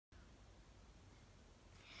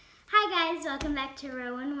guys, welcome back to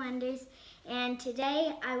Rowan Wonders, and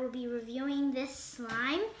today I will be reviewing this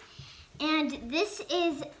slime. And this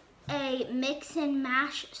is a mix and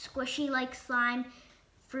mash squishy like slime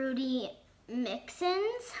fruity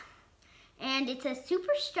mix-ins, and it says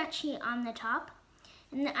super stretchy on the top,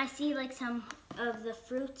 and I see like some of the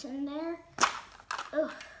fruits in there.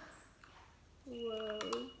 Oh, whoa!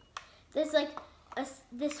 There's like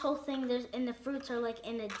this whole thing. And the fruits are like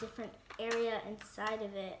in a different area inside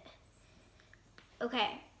of it.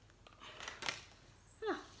 Okay.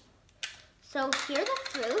 Huh. So here are the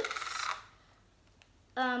fruits.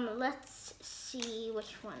 Let's see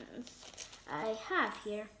which ones I have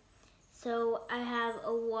here. So I have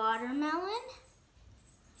a watermelon.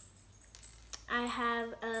 I have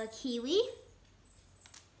a kiwi.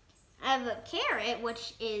 I have a carrot,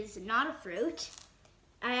 which is not a fruit.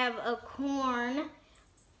 I have a corn,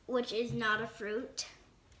 which is not a fruit.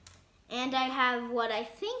 And I have what I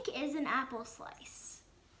think is an apple slice.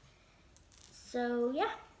 So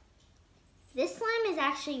yeah, this slime is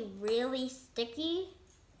actually really sticky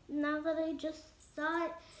now that I just saw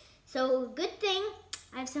it. So good thing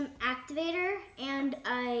I have some activator, and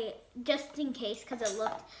just in case, because it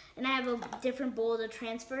looked, and I have a different bowl to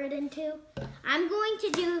transfer it into. I'm going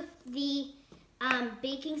to do the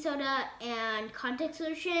baking soda and contact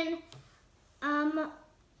solution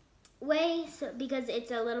way, because it's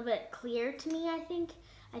a little bit clear to me. I think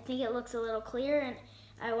it looks a little clear, and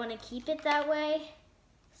I want to keep it that way.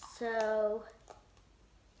 So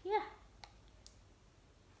yeah.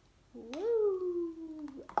 Woo.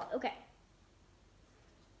 Okay.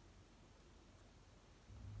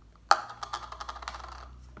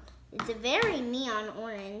 It's a very neon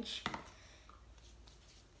orange.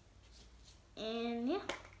 And yeah,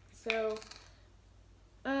 so,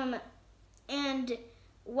 and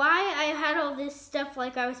why I had all this stuff,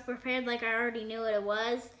 like I was prepared, like I already knew what it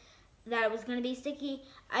was, that it was going to be sticky.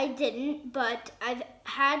 I didn't, but I've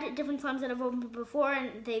had different slimes that I've opened before,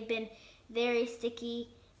 and they've been very sticky,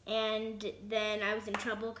 and then I was in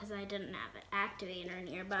trouble because I didn't have an activator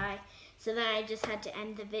nearby, so then I just had to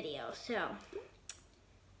end the video.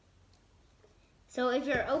 So if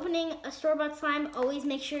you're opening a store-bought slime, always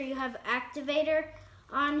make sure you have activator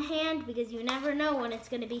on hand, because you never know when it's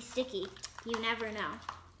going to be sticky. You never know.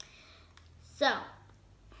 So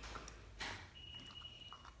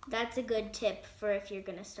that's a good tip for if you're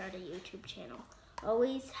going to start a YouTube channel.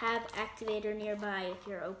 Always have activator nearby if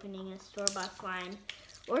you're opening a store-bought slime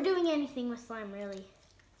or doing anything with slime, really,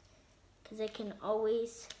 because it can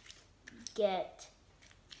always get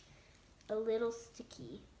a little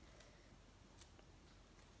sticky.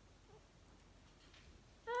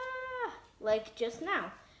 Like just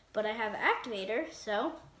now, but I have activator,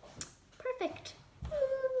 so perfect.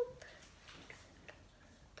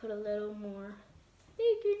 Put a little more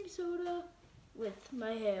baking soda with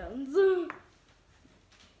my hands.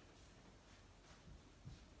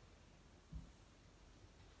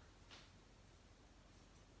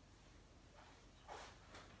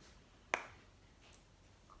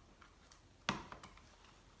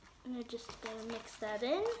 And I just gotta mix that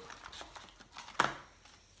in.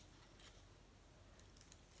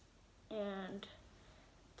 And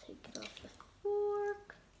take it off the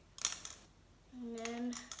fork, and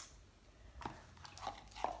then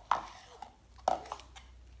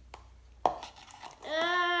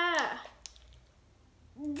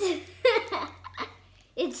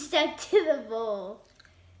it stuck to the bowl.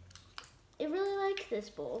 I really like this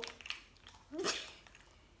bowl.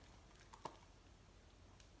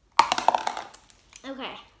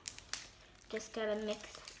 Okay, just gotta mix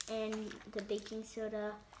in the baking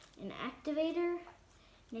soda and activator,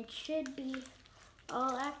 and it should be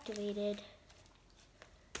all activated.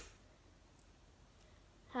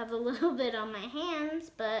 Have a little bit on my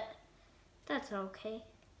hands, but that's okay.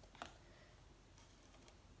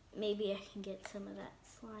 Maybe I can get some of that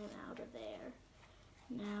slime out of there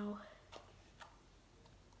now.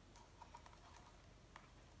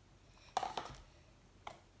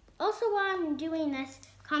 Also, while I'm doing this,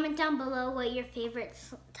 comment down below what your favorite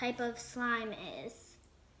type of slime is.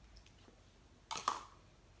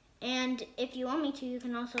 And if you want me to, you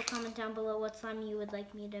can also comment down below what slime you would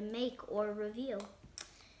like me to make or review.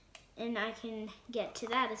 And I can get to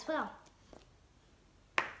that as well.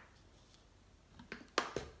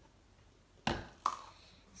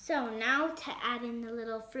 So now to add in the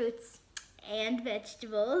little fruits and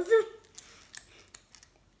vegetables.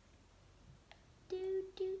 Do,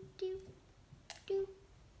 do, do, do.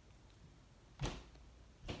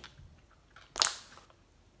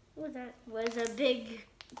 Oh, that was a big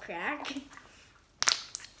crack.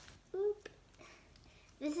 Oop.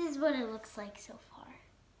 This is what it looks like so far.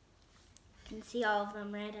 can see all of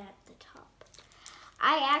them right at the top.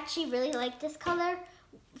 I actually really like this color.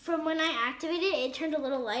 From when I activated it, it turned a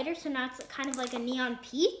little lighter, so now it's kind of like a neon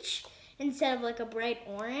peach instead of like a bright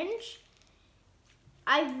orange.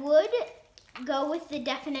 I would go with the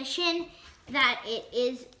definition that it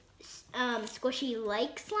is squishy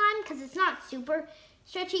like slime, because it's not super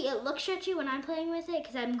stretchy. It looks stretchy when I'm playing with it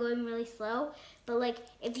because I'm going really slow, but like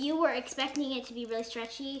if you were expecting it to be really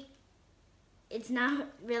stretchy, it's not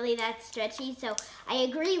really that stretchy. So I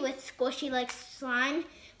agree with squishy like slime,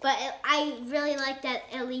 but I really like that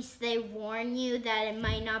at least they warn you that it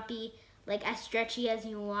might not be like as stretchy as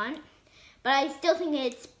you want. But I still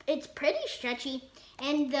think it's pretty stretchy,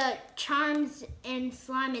 and the charms and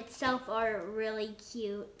slime itself are really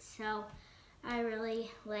cute. So I really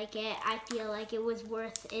like it. I feel like it was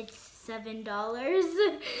worth its $7.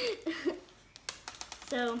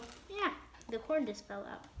 So yeah, the corn just fell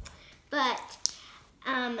out. But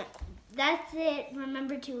that's it.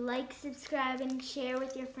 Remember to like, subscribe, and share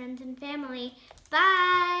with your friends and family.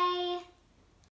 Bye!